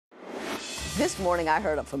This morning, I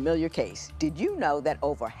heard a familiar case. Did you know that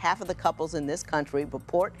over half of the couples in this country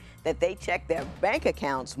report that they check their bank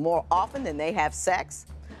accounts more often than they have sex?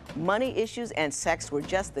 Money issues and sex were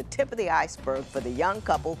just the tip of the iceberg for the young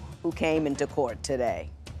couple who came into court today.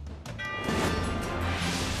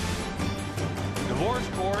 Divorce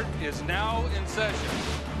court is now in session.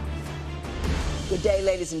 Good day,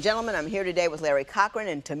 ladies and gentlemen. I'm here today with Larry Cochran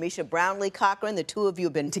and Tamesha Brownlee Cochran. The two of you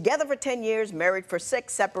have been together for 10 years, married for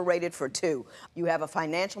 6, separated for 2. You have a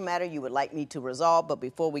financial matter you would like me to resolve, but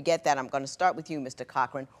before we get that, I'm going to start with you, Mr.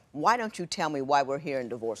 Cochran. Why don't you tell me why we're here in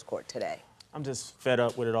divorce court today? I'm just fed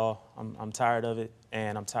up with it all. I'm tired of it,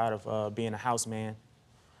 and I'm tired of being a housemaid,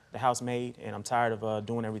 and I'm tired of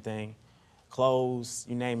doing everything. Clothes,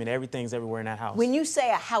 you name it, everything's everywhere in that house. When you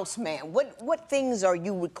say a houseman, what things are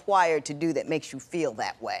you required to do that makes you feel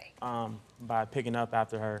that way? By picking up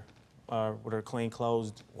after her with her clean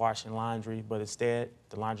clothes, washing laundry, but instead,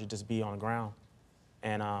 the laundry just be on the ground.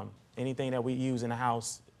 And anything that we use in the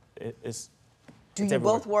house, it's Do you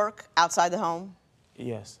everywhere. both work outside the home?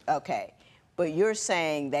 Yes. Okay. But you're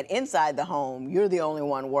saying that inside the home, you're the only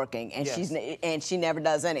one working, and Yes. she never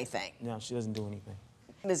does anything. No, she doesn't do anything.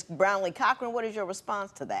 Ms. Brownlee Cochran, what is your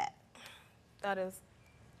response to that? That is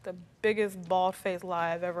the biggest bald-faced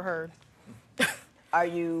lie I've ever heard. Are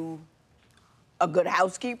you a good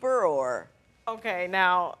housekeeper, or? Okay,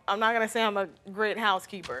 now, I'm not gonna say I'm a great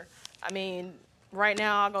housekeeper. I mean, right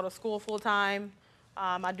now I go to school full-time.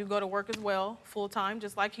 I do go to work as well, full-time,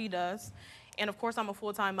 just like he does. And of course, I'm a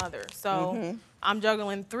full-time mother. So I'm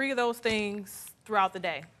juggling 3 of those things throughout the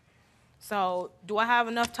day. So do I have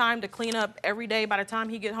enough time to clean up every day by the time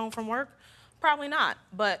he gets home from work? Probably not.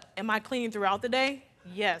 But am I cleaning throughout the day?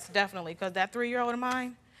 Yes, definitely, because that 3-year-old of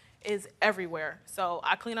mine is everywhere. So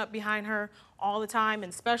I clean up behind her all the time,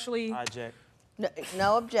 and especially... I object.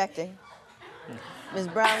 No objecting. Ms.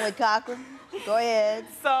 Brownlee Cochran, go ahead.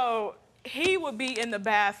 So he would be in the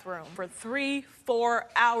bathroom for 3-4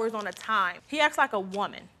 hours on a time. He acts like a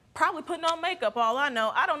woman. Probably putting on makeup, all I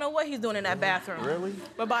know. I don't know what he's doing in that bathroom. Really?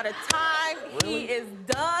 But by the time he is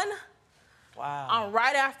done, Wow. I'm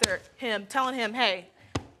right after him, telling him, hey,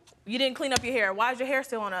 you didn't clean up your hair. Why is your hair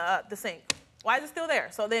still on the sink? Why is it still there?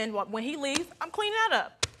 So then when he leaves, I'm cleaning that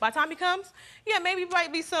up. By the time he comes, yeah, maybe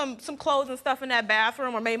might be some clothes and stuff in that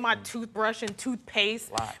bathroom, or maybe my toothbrush and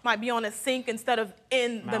toothpaste might be on the sink instead of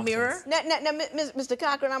in the mirror. Now, Mr.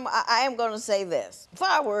 Cochran, I am going to say this. If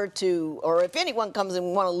I were to, or if anyone comes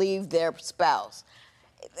and want to leave their spouse,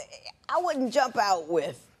 I wouldn't jump out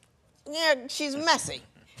with, yeah, she's messy.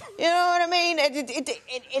 You know what I mean?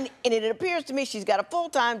 And it appears to me she's got a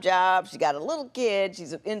full-time job, she's got a little kid,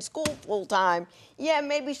 she's in school full-time. Yeah,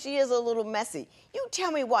 maybe she is a little messy. You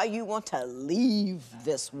tell me why you want to leave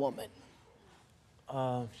this woman.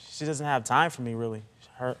 She doesn't have time for me, really.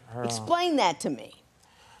 Explain that to me.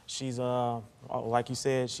 She's, like you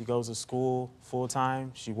said, she goes to school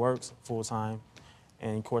full-time, she works full-time,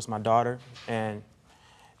 and of course my daughter, and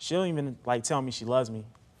she don't even like tell me she loves me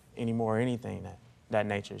anymore or anything that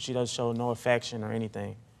nature. She doesn't show no affection or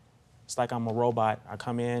anything. It's like I'm a robot. I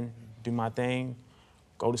come in, do my thing,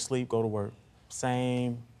 go to sleep, go to work.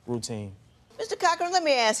 Same routine. Mr. Cochran, let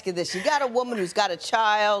me ask you this. You got a woman who's got a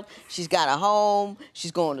child, she's got a home,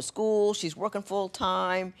 she's going to school, she's working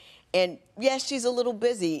full-time, and yes, she's a little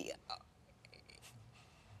busy.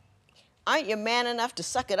 Aren't you man enough to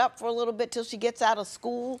suck it up for a little bit till she gets out of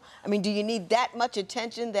school? I mean, do you need that much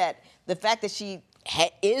attention, that the fact that she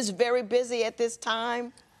is very busy at this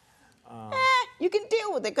time? You can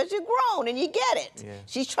deal with it because you're grown and you get it. Yeah.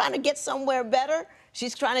 She's trying to get somewhere better.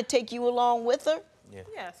 She's trying to take you along with her. Yeah.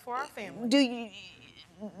 Yes, for our family.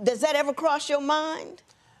 Does that ever cross your mind?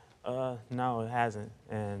 No, it hasn't,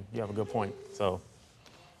 and you have a good point. So,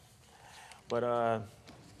 but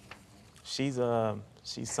she's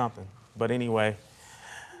something. But anyway.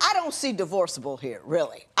 I don't see divorceable here,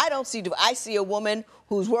 really. I see a woman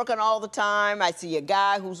who's working all the time. I see a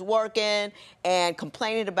guy who's working and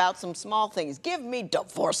complaining about some small things. Give me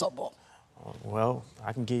divorceable. Well,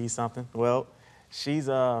 I can give you something. Well, she's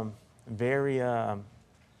very,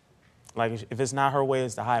 like, if it's not her way,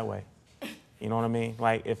 it's the highway. You know what I mean?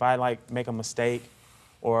 Like, if I, like, make a mistake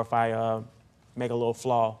or if I make a little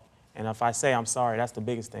flaw, and if I say I'm sorry, that's the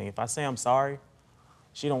biggest thing. If I say I'm sorry,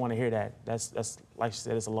 she don't want to hear that. That's like she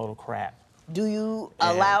said, it's a load of crap. Do you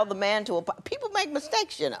allow the man to people make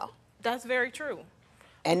mistakes, you know? That's very true.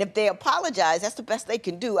 And if they apologize, that's the best they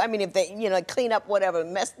can do. I mean, if they, clean up whatever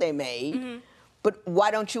mess they made. But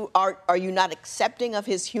why don't you, are you not accepting of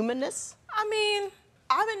his humanness? I mean,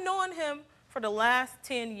 I've been knowing him for the last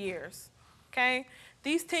 10 years, okay?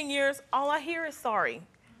 These 10 years, all I hear is sorry.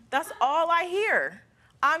 That's all I hear.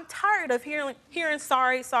 I'm tired of hearing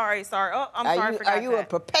sorry, sorry, sorry. Oh, I'm sorry for that. Are you a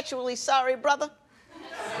perpetually sorry brother?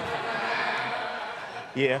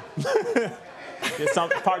 Yeah. Yeah,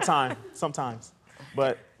 part-time, sometimes.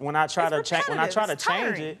 But when I try to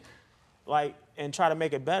change it, like, and try to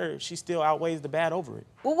make it better, she still outweighs the bad over it.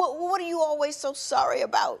 Well, what are you always so sorry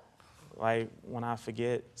about? Like when I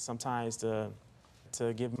forget sometimes to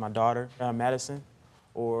give my daughter medicine,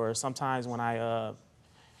 or sometimes when I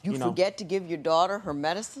You forget to give your daughter her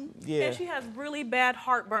medicine? Yeah. And she has really bad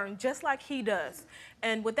heartburn, just like he does.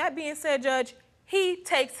 And with that being said, Judge, he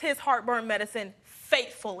takes his heartburn medicine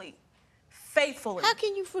faithfully. Faithfully. How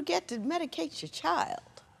can you forget to medicate your child?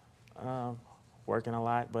 Working a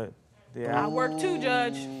lot, but yeah. I work too,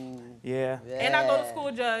 Judge. Yeah. And I go to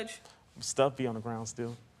school, Judge. Stuff be on the ground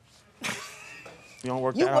still. You don't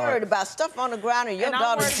work You that hard. worried about stuff on the ground and your And I'm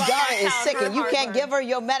daughter worried about my is sick child's and you can't heartburn. give her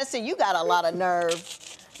your medicine? You got a lot of nerve.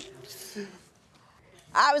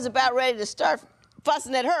 I was about ready to start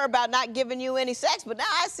fussing at her about not giving you any sex, but now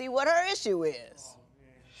I see what her issue is.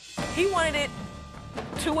 He wanted it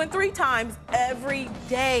 2 and 3 times every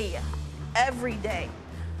day. Every day.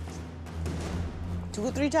 2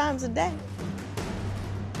 or 3 times a day.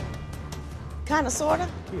 Kind of, sort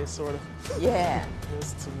of? Yeah, sort of. Yeah.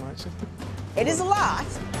 It's too much. It is a lot.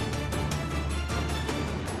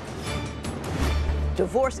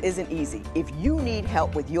 Divorce isn't easy. If you need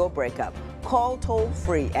help with your breakup, call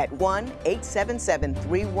toll-free at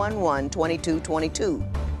 1-877-311-2222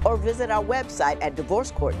 or visit our website at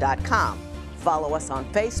divorcecourt.com. Follow us on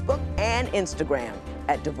Facebook and Instagram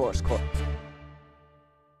at Divorce Court.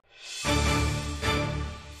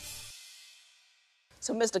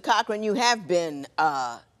 So, Mr. Cochran, you have been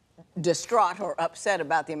distraught or upset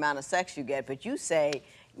about the amount of sex you get, but you say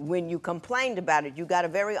when you complained about it, you got a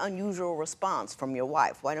very unusual response from your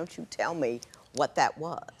wife. Why don't you tell me what that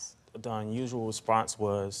was? The unusual response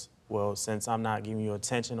was, well, since I'm not giving you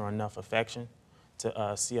attention or enough affection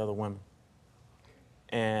to see other women.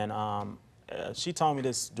 And she told me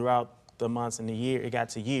this throughout the months and the year. It got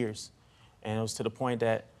to years. And it was to the point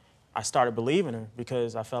that I started believing her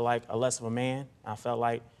because I felt like a less of a man. I felt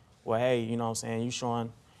like, well, hey, you know what I'm saying, you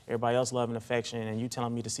showing everybody else love and affection and you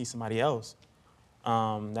telling me to see somebody else.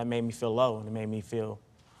 That made me feel low and it made me feel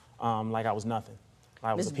like I was nothing.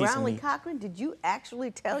 Like I was a Ms. piece of Brownlee meat. Cochran, did you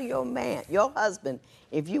actually tell your man, your husband,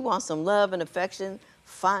 if you want some love and affection,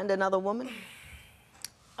 find another woman?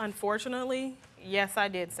 Unfortunately, yes, I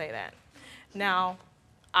did say that. Now,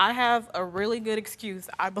 I have a really good excuse,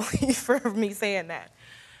 I believe, for me saying that.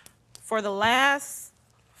 For the last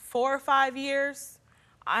 4 or 5 years,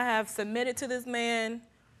 I have submitted to this man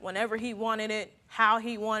whenever he wanted it, how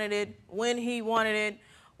he wanted it, when he wanted it,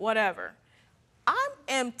 whatever. I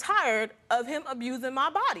am tired of him abusing my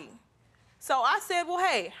body. So I said, well,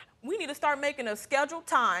 hey, we need to start making a scheduled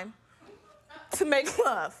time to make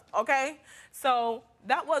love, okay? So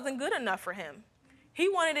that wasn't good enough for him. He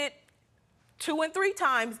wanted it 2 and 3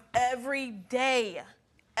 times every day,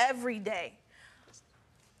 every day.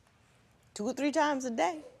 2 or 3 times a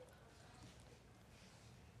day?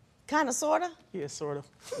 Kind of, sort of? Yeah, sort of.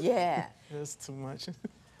 Yeah. It's too much.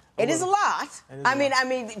 It is a lot. I mean,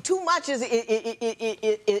 too much is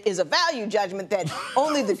a value judgment that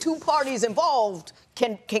only the 2 parties involved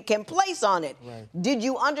can place on it. Right. Did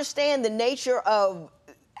you understand the nature of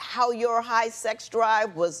how your high sex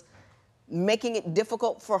drive was making it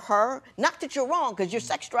difficult for her? Not that you're wrong, because your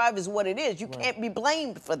sex drive is what it is. You can't be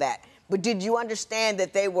blamed for that. But did you understand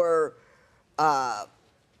that they were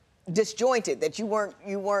disjointed, that you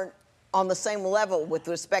weren't on the same level with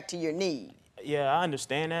respect to your need? Yeah, I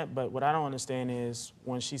understand that, but what I don't understand is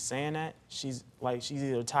when she's saying that, she's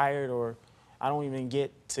either tired or I don't even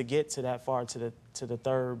get to that far to the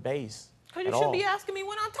 3rd base. Because you should be asking me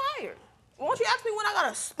when I'm tired. Why don't you ask me when I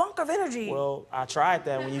got a spunk of energy? Well, I tried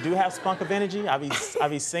that. When you do have spunk of energy, I be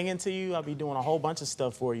singing to you. I be doing a whole bunch of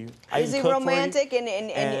stuff for you. Is he romantic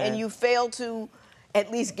and you fail to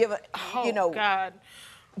at least give it, God.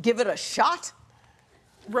 give it a shot?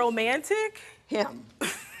 Romantic? Him.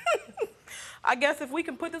 I guess if we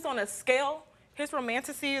can put this on a scale, his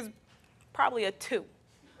romanticy is probably a 2.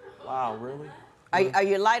 Wow, really? Are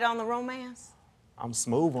you light on the romance? I'm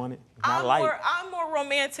smooth on it. Not light. I'm more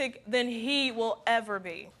romantic than he will ever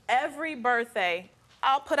be. Every birthday,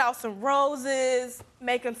 I'll put out some roses,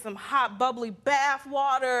 make him some hot, bubbly bath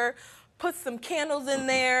water, put some candles in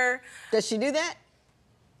there. Does she do that?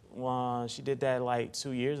 Well, she did that like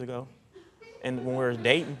 2 years ago. And when we were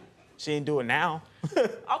dating, she didn't do it now.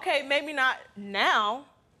 Okay, maybe not now.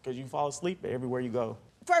 Because you fall asleep everywhere you go.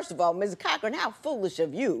 First of all, Ms. Cochran, how foolish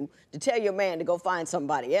of you to tell your man to go find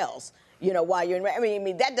somebody else. you know, while you're in, I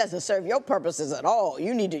mean, that doesn't serve your purposes at all.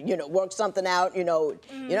 You need to, you know, work something out, you know,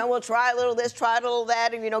 we'll try a little this, try a little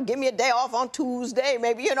that, and, you know, give me a day off on Tuesday,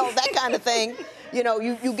 maybe, you know, that kind of thing. You know,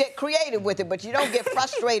 you get creative with it, but you don't get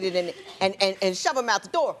frustrated and shove them out the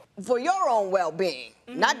door for your own well-being.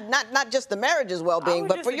 Not just the marriage's well-being,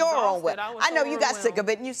 but for your own well-being. I know you got sick of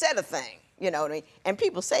it and you said a thing. You know what I mean? And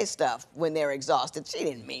people say stuff when they're exhausted. She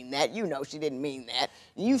didn't mean that. You know she didn't mean that.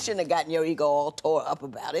 You shouldn't have gotten your ego all tore up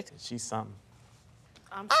about it. She's something.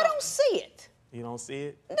 I don't see it. You don't see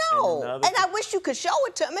it? No. And I wish you could show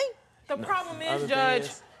it to me. The problem is, Judge,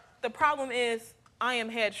 the problem is I am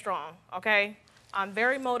headstrong, okay? I'm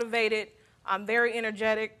very motivated. I'm very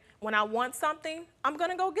energetic. When I want something, I'm going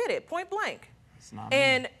to go get it, point blank. It's not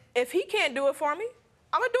And me. if he can't do it for me,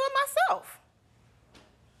 I'm going to do it myself.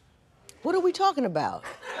 What are we talking about?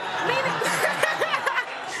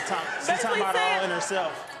 She's talking about all in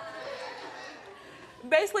herself.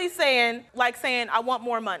 Basically saying, I want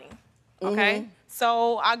more money, okay?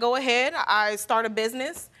 So I go ahead, I start a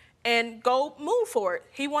business and go move for it.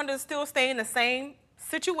 He wanted to still stay in the same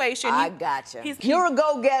situation. I gotcha. You're a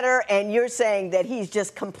go-getter and you're saying that he's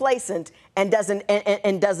just complacent and doesn't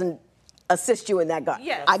assist you in that regard.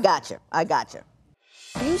 Yes. I gotcha.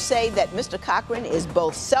 You say that Mr. Cochran is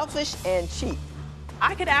both selfish and cheap.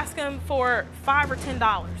 I could ask him for $5 or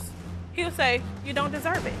 $10. He'll say, you don't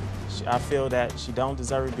deserve it. I feel that she don't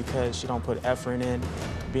deserve it because she don't put effort in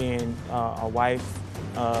being a wife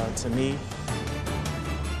to me.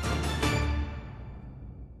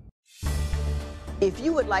 If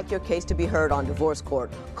you would like your case to be heard on divorce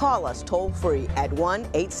court, call us toll-free at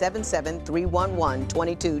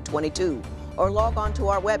 1-877-311-2222 or log on to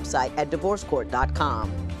our website at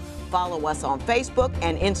divorcecourt.com. Follow us on Facebook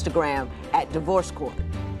and Instagram at Divorce Court.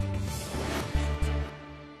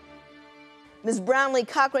 Ms. Brownlee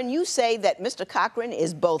Cochran, you say that Mr. Cochran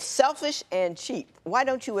is both selfish and cheap. Why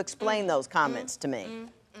don't you explain those comments to me?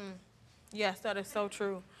 Yes, that is so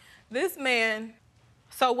true. This man,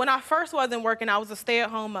 so when I first wasn't working, I was a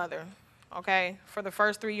stay-at-home mother, okay, for the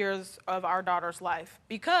first 3 years of our daughter's life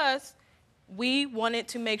because we wanted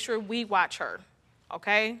to make sure we watch her,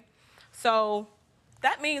 okay? So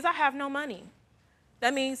that means I have no money.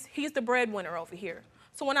 That means he's the breadwinner over here.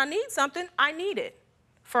 So when I need something, I need it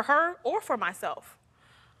for her or for myself.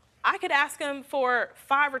 I could ask him for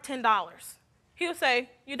 $5 or $10. He'll say,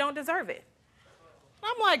 you don't deserve it.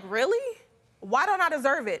 I'm like, really? Why don't I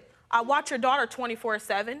deserve it? I watch your daughter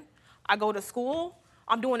 24/7. I go to school.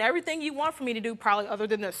 I'm doing everything you want for me to do, probably other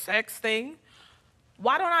than the sex thing.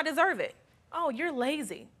 Why don't I deserve it? Oh, you're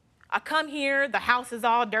lazy. I come here, the house is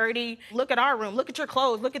all dirty. Look at our room, look at your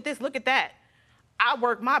clothes, look at this, look at that. I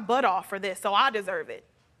work my butt off for this, so I deserve it.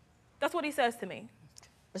 That's what he says to me.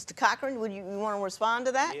 Mr. Cochran, would you want to respond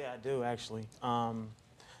to that? Yeah, I do, actually.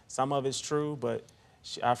 Some of it's true, but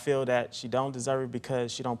I feel that she don't deserve it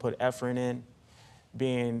because she don't put effort in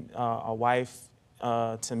being a wife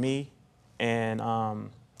to me. And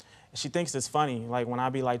she thinks it's funny. Like, when I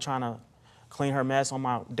be, like, trying to clean her mess on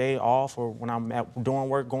my day off or when I'm doing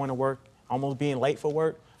work, going to work, almost being late for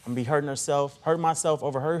work, I'm gonna be hurting myself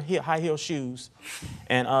over her high-heel shoes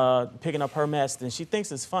and picking up her mess. Then she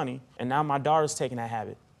thinks it's funny. And now my daughter's taking that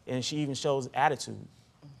habit. And she even shows attitude.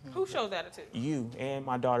 Who shows attitude? You. And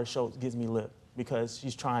my daughter gives me lip because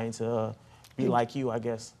she's trying to be like you, I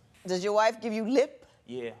guess. Does your wife give you lip?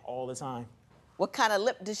 Yeah, all the time. What kind of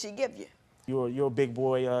lip does she give you? You're a big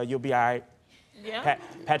boy. You'll be all right. Yeah.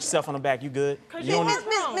 Pat yourself on the back. You good? You don't need-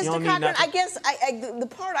 Mr. Cochran, I guess the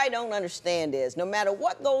part I don't understand is no matter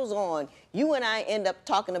what goes on, you and I end up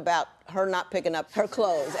talking about her not picking up her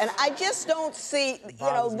clothes. And I just don't see,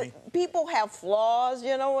 people have flaws,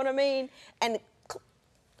 you know what I mean? And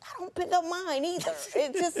I don't pick up mine either.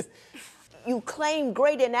 It just, you claim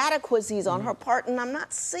great inadequacies on her part, and I'm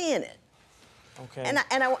not seeing it. Okay. And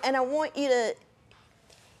I want you to.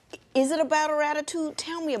 Is it about her attitude?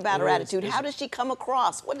 Tell me about her attitude. How does she come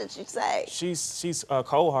across? What did she say? She's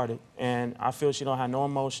cold-hearted, and I feel she don't have no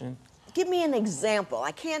emotion. Give me an example.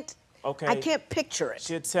 I can't picture it.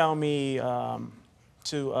 She'd tell me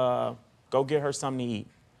to go get her something to eat,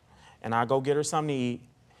 and I go get her something to eat.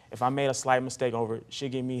 If I made a slight mistake over it,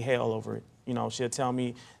 she'd give me hell over it. You know, she'll tell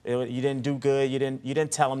me, you didn't do good. You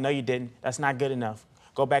didn't tell him. No, you didn't. That's not good enough.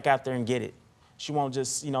 Go back out there and get it. She won't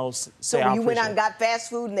just, say, so you went out and got fast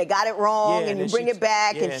food and they got it wrong, and you bring it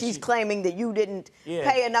back, and she's claiming that you didn't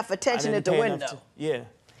pay enough attention at the window.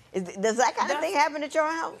 Does that kind of thing happen at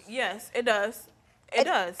your house? Yes, it does. It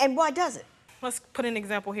does. And why does it? Let's put an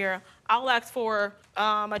example here. I'll ask for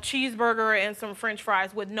a cheeseburger and some French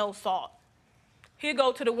fries with no salt. He'll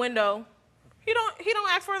go to the window He don't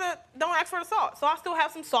ask for the salt. So I still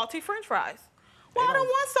have some salty French fries. Well, I don't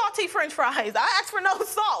want salty French fries. I asked for no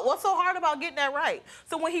salt. What's so hard about getting that right?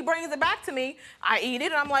 So when he brings it back to me, I eat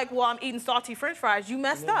it, and I'm like, well, I'm eating salty French fries. You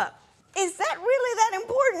messed up. Is that really that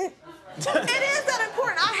important? It is that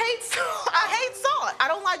important. I hate salt. I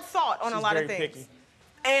don't like salt on a lot of things. Picky.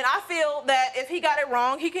 And I feel that if he got it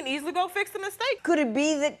wrong, he can easily go fix the mistake. Could it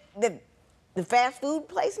be that the fast food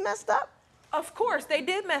place messed up? Of course, they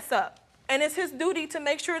did mess up. And it's his duty to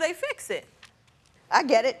make sure they fix it. I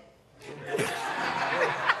get it.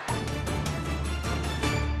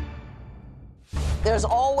 There's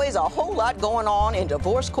always a whole lot going on in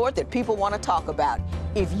divorce court that people want to talk about.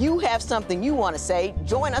 If you have something you want to say,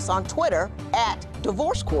 join us on Twitter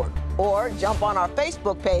 @DivorceCourt, or jump on our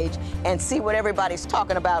Facebook page and see what everybody's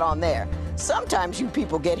talking about on there. Sometimes you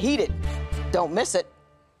people get heated. Don't miss it.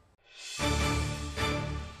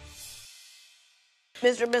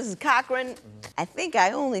 Mr. and Mrs. Cochran, I think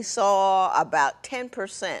I only saw about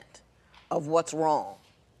 10% of what's wrong.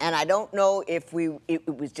 And I don't know if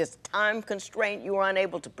it was just time constraint, you were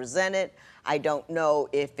unable to present it. I don't know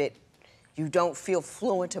if you don't feel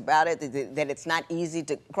fluent about it, that it's not easy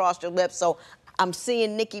to cross your lips. So I'm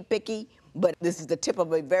seeing Nicky Picky, but this is the tip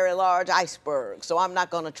of a very large iceberg. So I'm not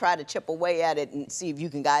going to try to chip away at it and see if you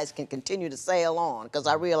guys can continue to sail on, because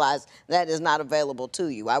I realize that is not available to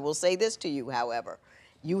you. I will say this to you, however.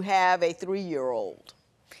 You have a 3-year-old.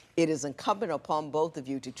 It is incumbent upon both of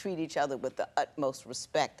you to treat each other with the utmost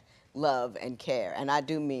respect, love, and care. And I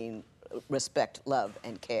do mean respect, love,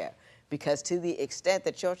 and care. Because to the extent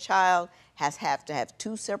that your child have to have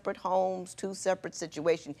 2 separate homes, 2 separate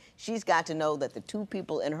situations, she's got to know that the 2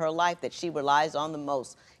 people in her life that she relies on the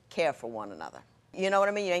most care for one another. You know what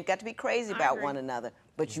I mean? You ain't got to be crazy about one another,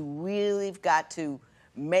 but you really have got to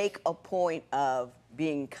make a point of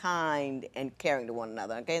being kind and caring to one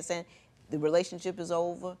another. Okay, I'm saying? The relationship is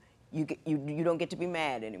over. You don't get to be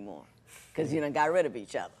mad anymore because you done got rid of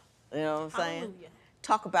each other. You know what I'm saying? Hallelujah.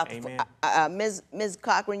 Talk about Ms.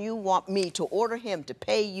 Cochran, you want me to order him to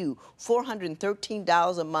pay you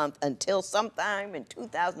 $413 a month until sometime in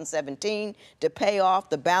 2017 to pay off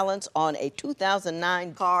the balance on a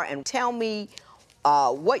 2009 car, and tell me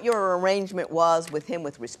what your arrangement was with him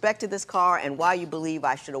with respect to this car and why you believe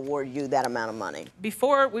I should award you that amount of money.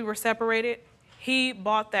 Before we were separated, he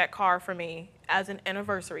bought that car for me as an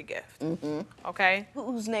anniversary gift. Mm-hmm. Okay?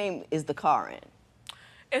 Whose name is the car in?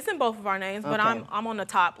 It's in both of our names, but Okay. I'm on the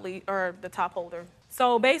top the top holder.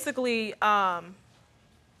 So basically, I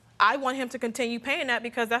want him to continue paying that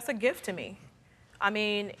because that's a gift to me. I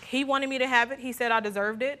mean, he wanted me to have it. He said I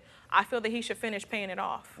deserved it. I feel that he should finish paying it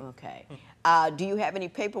off. Okay. Do you have any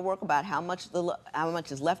paperwork about how much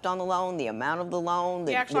is left on the loan, the amount of the loan,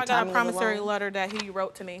 the Actually, I got a timing of the promissory loan? letter that he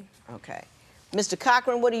wrote to me. Okay. Mr.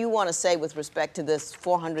 Cochran, what do you want to say with respect to this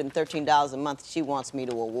 $413 a month she wants me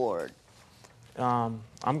to award?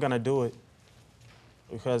 I'm gonna do it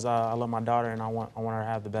because I love my daughter and I want her to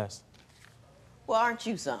have the best. Well, aren't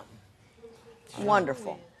you something?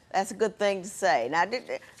 Wonderful. That's a good thing to say. Now,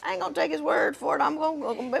 I ain't gonna take his word for it. Don't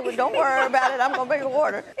worry about it. I'm gonna make an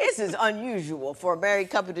order. This is unusual for a married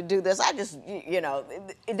couple to do this.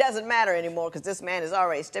 It doesn't matter anymore because this man is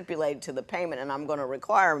already stipulated to the payment, and I'm gonna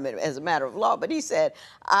require him as a matter of law. But he said,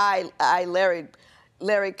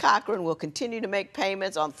 Larry Cochran will continue to make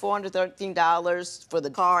payments on $413 for the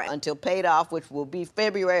car until paid off, which will be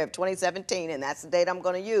February of 2017, and that's the date I'm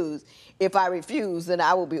going to use. If I refuse, then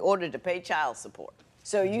I will be ordered to pay child support.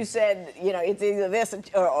 So you said, it's either this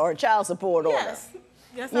or a child support order. Yes.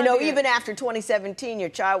 Yes, I did. Even after 2017, your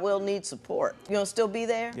child will need support. You gonna still be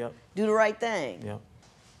there? Yep. Do the right thing. Yep.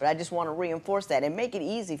 But I just want to reinforce that and make it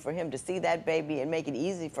easy for him to see that baby and make it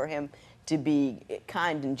easy for him to be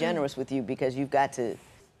kind and generous with you, because you've got to,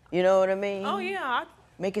 you know what I mean? Oh, yeah.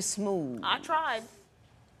 Make it smooth. I tried.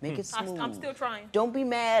 Make it smooth. I'm still trying. Don't be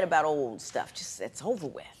mad about old stuff. Just, it's over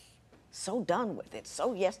with. So done with it.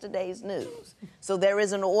 So yesterday's news. So there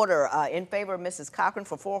is an order in favor of Mrs. Cochran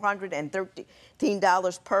for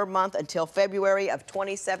 $413 per month until February of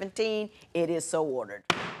 2017. It is so ordered.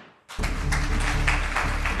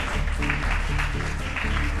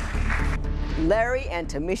 Larry and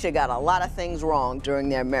Tamesha got a lot of things wrong during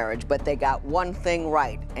their marriage, but they got one thing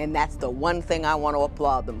right, and that's the one thing I want to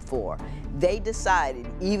applaud them for. They decided,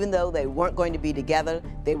 even though they weren't going to be together,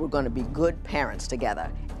 they were going to be good parents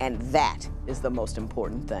together, and that is the most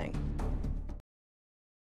important thing.